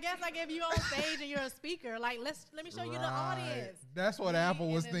saying, like, I guess like if you on stage and you're a speaker, like let me show you the audience. That's what Apple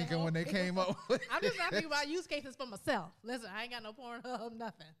was thinking when they came up with I'm just not thinking about use cases for myself. Listen, I ain't got no Pornhub,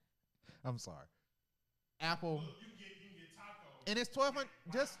 nothing. I'm sorry. Apple. Look, you can get taco. And it's 1200.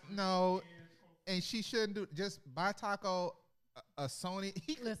 Just no. And she shouldn't do. Just buy taco a Sony.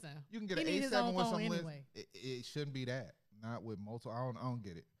 Listen, You can get he an need his A7 own with phone some lens. anyway. It shouldn't be that. Not with multiple. I don't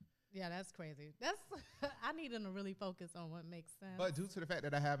get it. Yeah, that's crazy. That's I need him to really focus on what makes sense. But due to the fact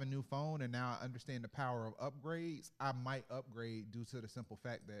that I have a new phone and now I understand the power of upgrades, I might upgrade due to the simple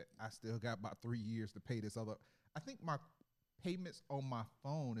fact that I still got about 3 years to pay this other. I think my payments on my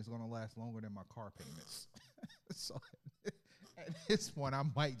phone is going to last longer than my car payments. So at this point, I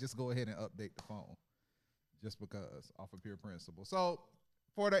might just go ahead and update the phone just because, off of pure principle. So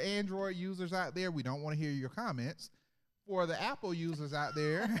for the Android users out there, we don't want to hear your comments. For the Apple users out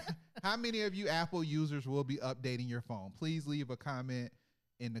there, how many of you Apple users will be updating your phone? Please leave a comment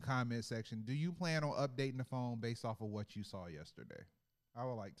in the comment section. Do you plan on updating the phone based off of what you saw yesterday? I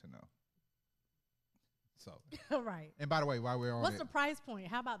would like to know. So, right. and by the way, while we're on What's it, the price point?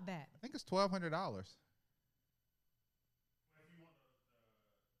 How about that? I think it's $1,200. Well, if you want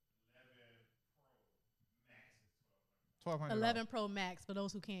the 11 Pro Max, it's $1,200. $1,200. 11 Pro Max, for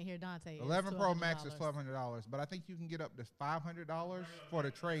those who can't hear Dante. 11 is Pro Max is $1,200. $1,200, but I think you can get up to $500 for the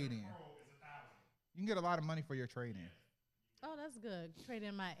trade-in. Pro is $1,000. You can get a lot of money for your trade-in. Oh, that's good. Trade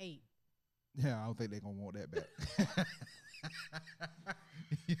in my 8. Yeah, I don't think they're gonna want that back.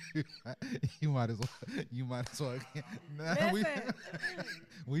 you might as well. You might as well. Nah, Listen.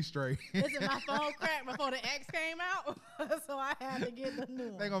 we straight. Listen, my phone cracked before the X came out, so I had to get the new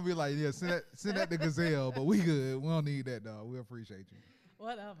one. They're gonna be like, yeah, send that to Gazelle, but we good. We don't need that, dog. We appreciate you.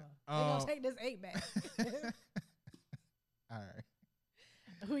 Whatever. They're going to take this 8 back. All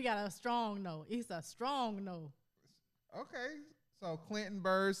right. We got a strong no. It's a strong no. Okay. So Clinton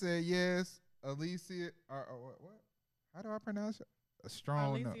Bird said yes. Alicia, or what? How do I pronounce it? A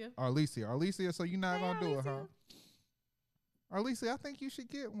strong no. Arlesia. Arlesia. So you're not Hey, gonna do it, huh? Arlesia. Arlesia, I think you should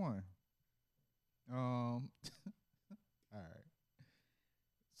get one. All right.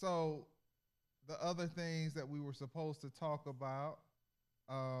 So the other things that we were supposed to talk about,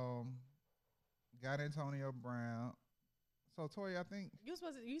 got Antonio Brown. So Toya, I think You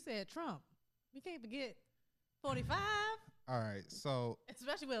said Trump. We can't forget 45. all right. So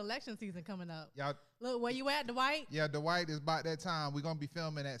Especially with election season coming up. y'all, Look, where you at, Dwight? yeah, Dwight is about that time. We're gonna be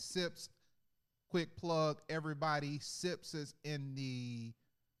filming at Sips. Quick plug, everybody. Sips is in the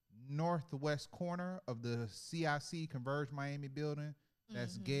northwest corner of the CIC Converge Miami building.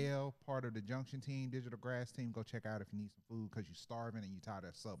 That's Gail, part of the Junction team, Digital Grass team. Go check out if you need some food because you're starving and you're tired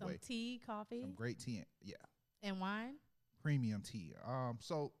of Subway. Some tea, coffee, Some great tea, yeah, and wine. premium tea.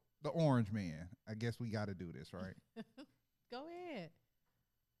 So the Orange Man. I guess we got to do this, right? Go ahead.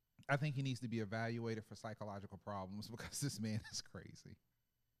 I think he needs to be evaluated for psychological problems because this man is crazy.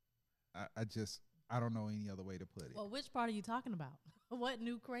 I don't know any other way to put it. Well, which part are you talking about? What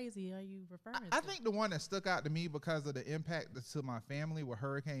new crazy are you referring to? I think the one that stuck out to me because of the impact to my family with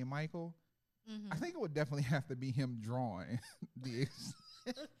Hurricane Michael, I think it would definitely have to be him drawing the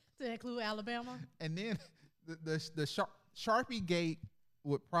to include Alabama. and then the Sharpie Gate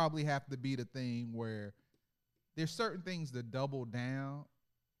would probably have to be the thing where there's certain things to double down,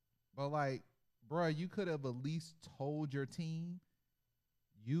 but like, bruh, you could have at least told your team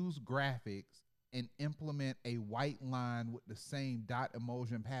use graphics and implement a white line with the same dot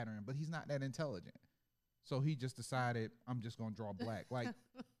emulsion pattern, but he's not that intelligent. So he just decided, I'm just going to draw black. Like,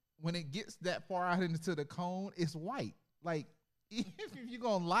 when it gets that far out into the cone, it's white. Like, if you're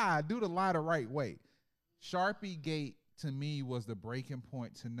going to lie, do the lie the right way. Sharpie Gate, to me, was the breaking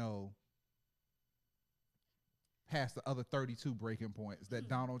point to know, past the other 32 breaking points, that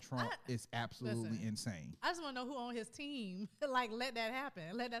Donald Trump is absolutely insane. I just want to know who on his team like let that happen,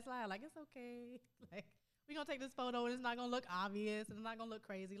 let that slide. Like, it's okay. Like, we're gonna take this photo and it's not gonna look obvious and it's not gonna look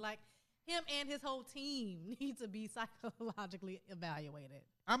crazy. Like, him and his whole team need to be psychologically evaluated.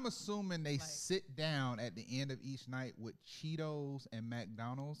 I'm assuming they sit down at the end of each night with Cheetos and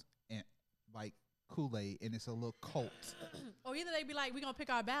McDonald's and like Kool-Aid, and it's a little cult. Or either they be like, we're gonna pick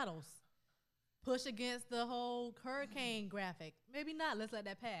our battles. Push against the whole hurricane graphic. Maybe not. Let's let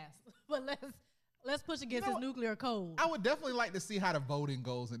that pass. But let's push against his nuclear code. I would definitely like to see how the voting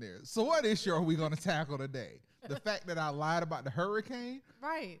goes in there. So what issue are we going to tackle today? The fact that I lied about the hurricane?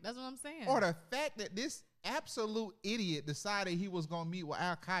 Right. That's what I'm saying. Or the fact that this absolute idiot decided he was going to meet with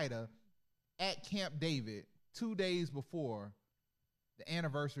Al-Qaeda at Camp David 2 days before the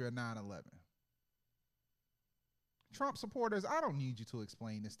anniversary of 9/11. Trump supporters, I don't need you to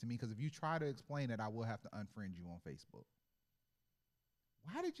explain this to me, because if you try to explain it, I will have to unfriend you on Facebook.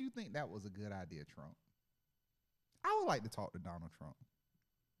 Why did you think that was a good idea, Trump? I would like to talk to Donald Trump.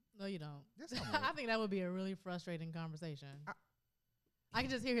 No, you don't. Yes, I would. I think that would be a really frustrating conversation. I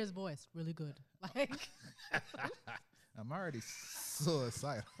can just hear his voice really good. Like, I'm already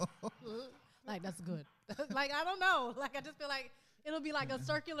suicidal. Like, that's good. Like, I don't know. Like, I just feel like it'll be like a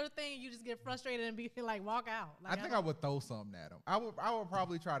circular thing. You just get frustrated and be like, walk out. Like, I think I would throw something at him. I would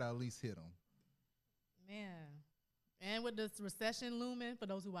probably try to at least hit him. Man. And with this recession looming, for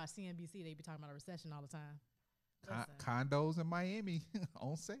those who watch CNBC, they be talking about a recession all the time. Listen, Condos in Miami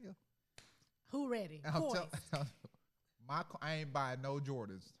on sale. who ready? I ain't buying no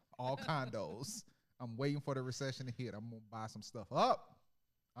Jordans. All condos. I'm waiting for the recession to hit. I'm gonna buy some stuff up.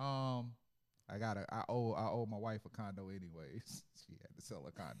 I owe my wife a condo anyways. She had to sell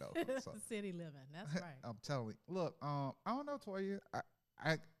a condo. So. City living. That's right. I'm telling you. Look, I don't know, Toya.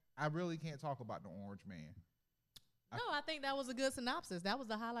 I really can't talk about the Orange Man. No, I think that was a good synopsis. That was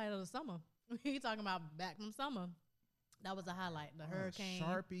the highlight of the summer. We talking about back from summer. That was the highlight. The hurricane.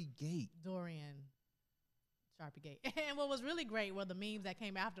 Sharpie Gate. Dorian. Sharpie Gate. And what was really great were the memes that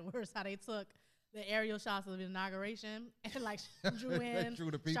came afterwards, how they took the aerial shots of the inauguration and like drew in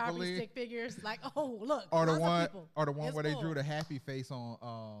drew the people Sharpie in. stick figures. Like, oh, look. Or the one It's where they full. drew the happy face on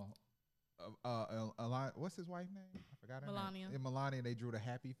what's his wife's name? I forgot her Melania. name. In Melania, they drew the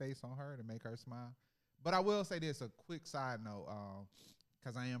happy face on her to make her smile. But I will say this, a quick side note,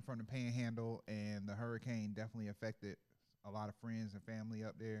 because I am from the Panhandle and the hurricane definitely affected a lot of friends and family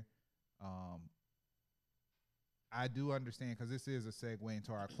up there. I do understand, because this is a segue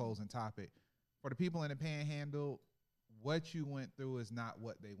into our closing topic. For the people in the Panhandle, what you went through is not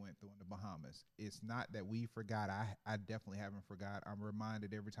what they went through in the Bahamas. It's not that we forgot. I definitely haven't forgot. I'm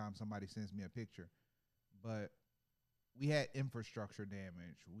reminded every time somebody sends me a picture. But we had infrastructure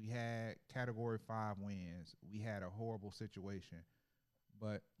damage. We had Category 5 winds. We had a horrible situation.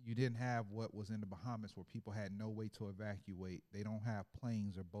 But you didn't have what was in the Bahamas, where people had no way to evacuate. They don't have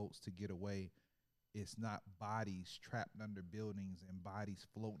planes or boats to get away. It's not bodies trapped under buildings and bodies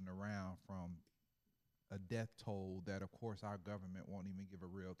floating around from a death toll that, of course, our government won't even give a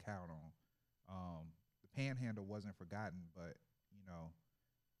real count on. The Panhandle wasn't forgotten, but,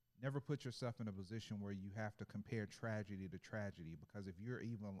 never put yourself in a position where you have to compare tragedy to tragedy, because if you're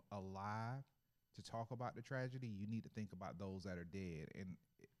even alive to talk about the tragedy, you need to think about those that are dead. And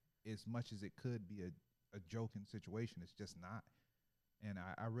as much as it could be a joking situation, it's just not. And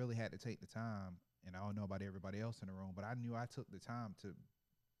I really had to take the time, and I don't know about everybody else in the room, but I knew I took the time to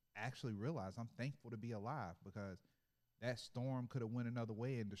actually realize I'm thankful to be alive, because that storm could have went another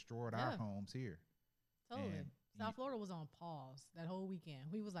way and destroyed our homes here. Totally. And South Florida was on pause that whole weekend.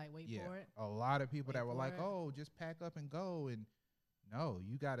 We was like, wait for it. A lot of people that were like, it. oh, just pack up and go. And no,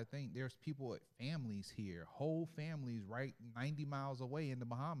 you got to think there's people with families here, whole families right 90 miles away in the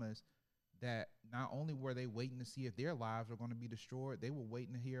Bahamas, that not only were they waiting to see if their lives were going to be destroyed, they were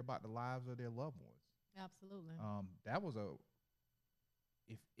waiting to hear about the lives of their loved ones. Absolutely. That was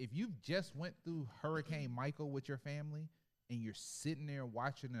if you've just went through Hurricane Michael with your family and you're sitting there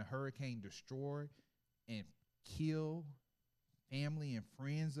watching the hurricane destroy and kill family and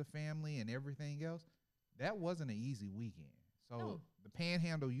friends of family and everything else, that wasn't an easy weekend. So the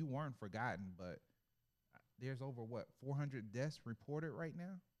Panhandle, you weren't forgotten, but there's over 400 deaths reported right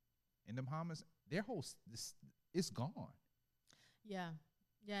now in the Bahamas. Their whole it's gone. Yeah,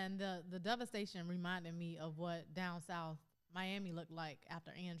 and the devastation reminded me of what down south Miami looked like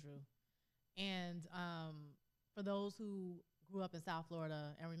after Andrew. And for those who grew up in South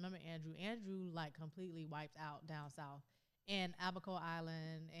Florida and remember Andrew like completely wiped out down south and Abaco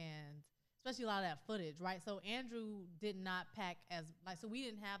Island, and especially a lot of that footage, right? So Andrew did not pack so we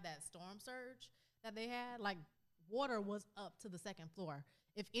didn't have that storm surge that they had. Like, water was up to the second floor.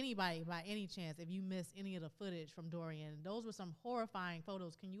 If anybody, by any chance, if you missed any of the footage from Dorian, those were some horrifying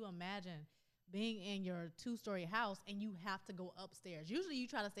photos. Can you imagine being in your 2-story house and you have to go upstairs? Usually you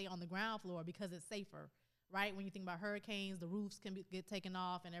try to stay on the ground floor because it's safer, right? When you think about hurricanes, the roofs can get taken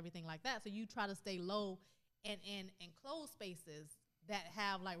off and everything like that. So you try to stay low and in enclosed spaces that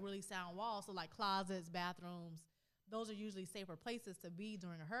have like really sound walls. So like closets, bathrooms, those are usually safer places to be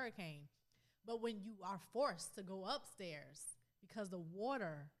during a hurricane. But when you are forced to go upstairs because the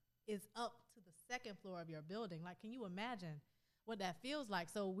water is up to the second floor of your building, like, can you imagine what that feels like?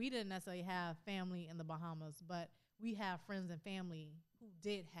 So we didn't necessarily have family in the Bahamas, but we have friends and family who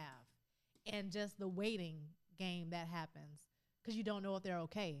did have. And just the waiting game that happens, because you don't know if they're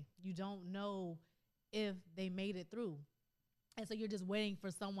okay. You don't know if they made it through. And so you're just waiting for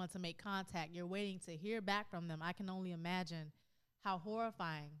someone to make contact. You're waiting to hear back from them. I can only imagine how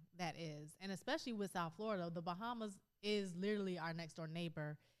horrifying that is. And especially with South Florida, the Bahamas is literally our next door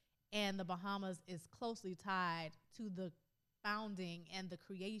neighbor. And the Bahamas is closely tied to the founding and the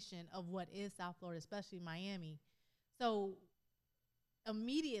creation of what is South Florida, especially Miami. So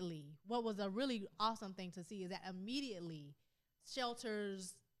immediately, what was a really awesome thing to see is that immediately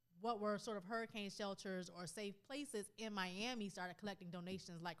shelters, what were sort of hurricane shelters or safe places in Miami started collecting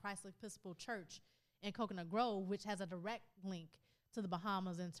donations, like Christ Episcopal Church in Coconut Grove, which has a direct link to the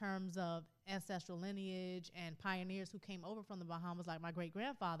Bahamas in terms of ancestral lineage and pioneers who came over from the Bahamas, like my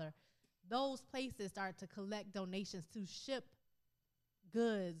great-grandfather. Those places started to collect donations to ship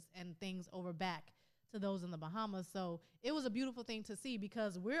goods and things over back to those in the Bahamas. So it was a beautiful thing to see,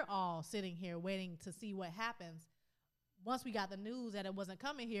 because we're all sitting here waiting to see what happens. Once we got the news that it wasn't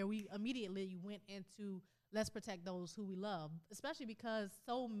coming here, we immediately went into let's protect those who we love, especially because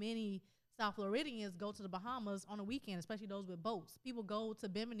so many South Floridians go to the Bahamas on a weekend, especially those with boats. People go to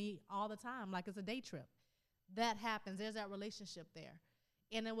Bimini all the time like it's a day trip. That happens. There's that relationship there.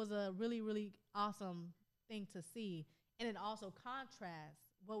 And it was a really, really awesome thing to see. And it also contrasts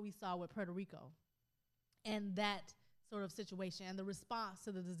what we saw with Puerto Rico and that sort of situation and the response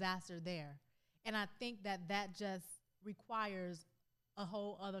to the disaster there. And I think that that just requires a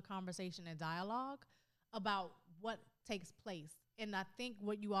whole other conversation and dialogue about what takes place. And I think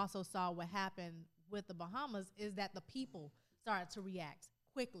what you also saw what happened with the Bahamas is that the people started to react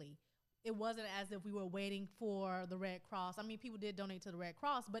quickly. It wasn't as if we were waiting for the Red Cross. I mean, people did donate to the Red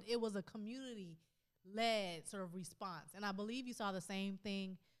Cross, but it was a community-led sort of response. And I believe you saw the same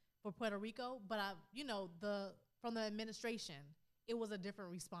thing for Puerto Rico, but from the administration, it was a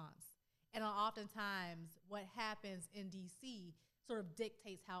different response. And oftentimes what happens in D.C. sort of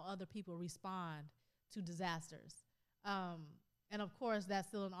dictates how other people respond to disasters. And of course, that's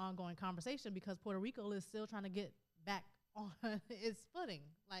still an ongoing conversation, because Puerto Rico is still trying to get back on its footing.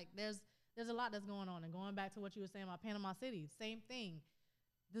 Like there's a lot that's going on. And going back to what you were saying about Panama City, same thing.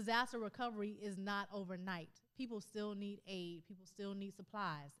 Disaster recovery is not overnight. People still need aid. People still need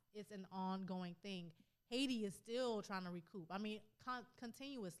supplies. It's an ongoing thing. Haiti is still trying to recoup. I mean,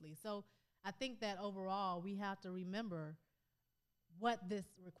 continuously. So I think that overall we have to remember what this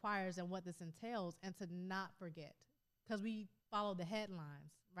requires and what this entails, and to not forget, because we follow the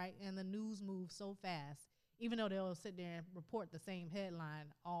headlines, right? And the news moves so fast, even though they'll sit there and report the same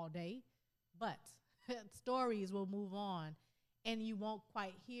headline all day, but stories will move on, and you won't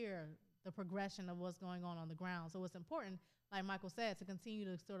quite hear the progression of what's going on the ground. So it's important, like Michael said, to continue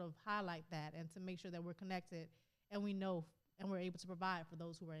to sort of highlight that and to make sure that we're connected and we know and we're able to provide for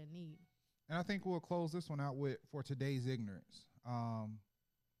those who are in need. And I think we'll close this one out with for today's ignorance.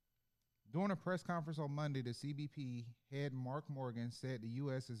 During a press conference on Monday, the CBP head Mark Morgan said the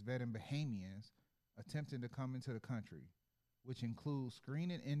U.S. is vetting Bahamians attempting to come into the country, which includes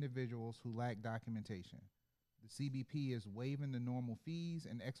screening individuals who lack documentation. The CBP is waiving the normal fees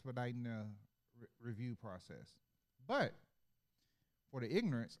and expediting the review process. But for the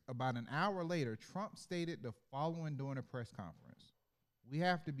ignorance, about an hour later, Trump stated the following during a press conference: "We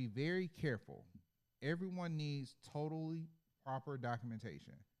have to be very careful. Everyone needs totally proper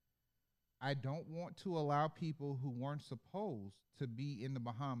documentation. I don't want to allow people who weren't supposed to be in the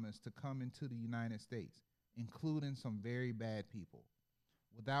Bahamas to come into the United States, including some very bad people."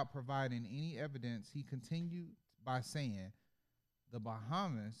 Without providing any evidence, he continued by saying the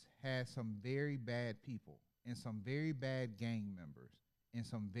Bahamas has some very bad people and some very bad gang members and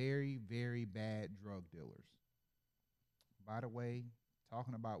some very, very bad drug dealers. By the way,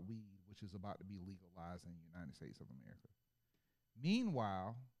 talking about weed, which is about to be legalized in the United States of America.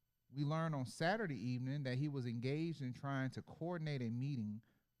 Meanwhile, we learned on Saturday evening that he was engaged in trying to coordinate a meeting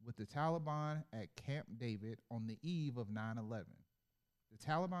with the Taliban at Camp David on the eve of 9/11. The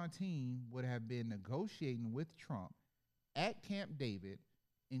Taliban team would have been negotiating with Trump at Camp David,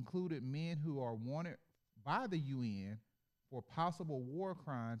 included men who are wanted by the UN for possible war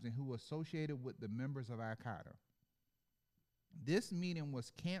crimes and who were associated with the members of Al-Qaeda. This meeting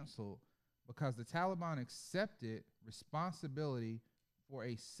was canceled because the Taliban accepted responsibility for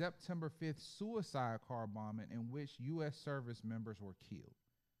a September 5th suicide car bombing in which U.S. service members were killed.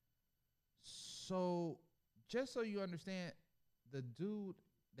 So, just so you understand, the dude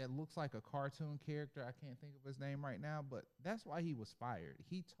that looks like a cartoon character, I can't think of his name right now, but that's why he was fired.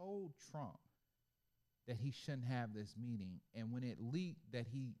 He told Trump that he shouldn't have this meeting, and when it leaked that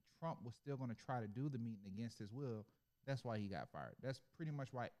Trump was still going to try to do the meeting against his will, that's why he got fired. That's pretty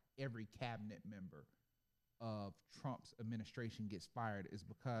much why every cabinet member of Trump's administration gets fired, is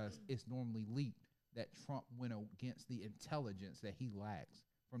because it's normally leaked that Trump went against the intelligence that he lacks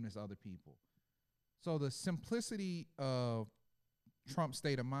from his other people. So the simplicity of Trump's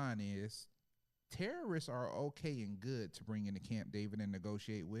state of mind is terrorists are okay and good to bring into Camp David and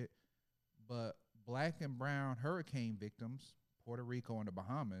negotiate with, but black and brown hurricane victims, Puerto Rico and the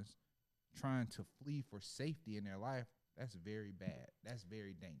Bahamas, trying to flee for safety in their life, that's very bad. That's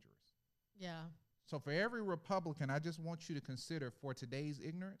very dangerous. Yeah. So for every Republican, I just want you to consider for today's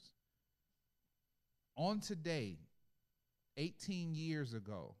ignorance, on today, 18 years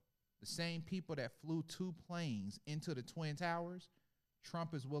ago, the same people that flew 2 planes into the Twin Towers,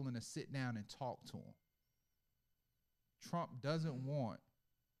 Trump is willing to sit down and talk to them. Trump doesn't want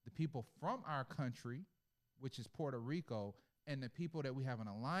the people from our country, which is Puerto Rico, and the people that we have an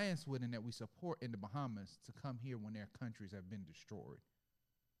alliance with and that we support in the Bahamas to come here when their countries have been destroyed.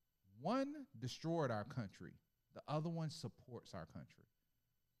 One destroyed our country. The other one supports our country.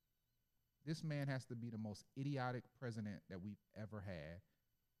 This man has to be the most idiotic president that we've ever had.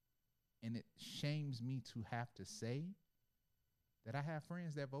 And it shames me to have to say that I have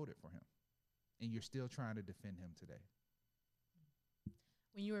friends that voted for him. And you're still trying to defend him today.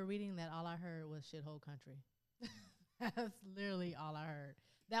 When you were reading that, all I heard was shithole country. That's literally all I heard.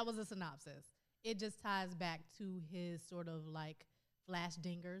 That was a synopsis. It just ties back to his sort of like flash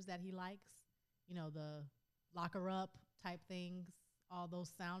dingers that he likes. You know, the locker up type things, all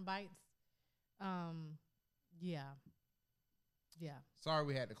those sound bites. Yeah. Yeah. Sorry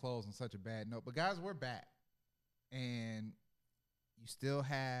we had to close on such a bad note. But guys, we're back. And you still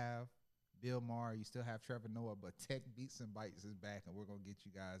have Bill Maher, you still have Trevor Noah, but Tech Beats and Bites is back, and we're going to get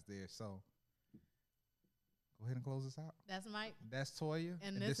you guys there. So go ahead and close us out. That's Mike. That's Toya.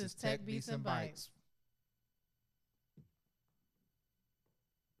 And this is Tech Beats and Bites.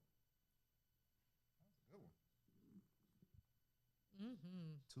 That was a good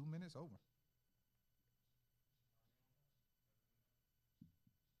one. 2 minutes over.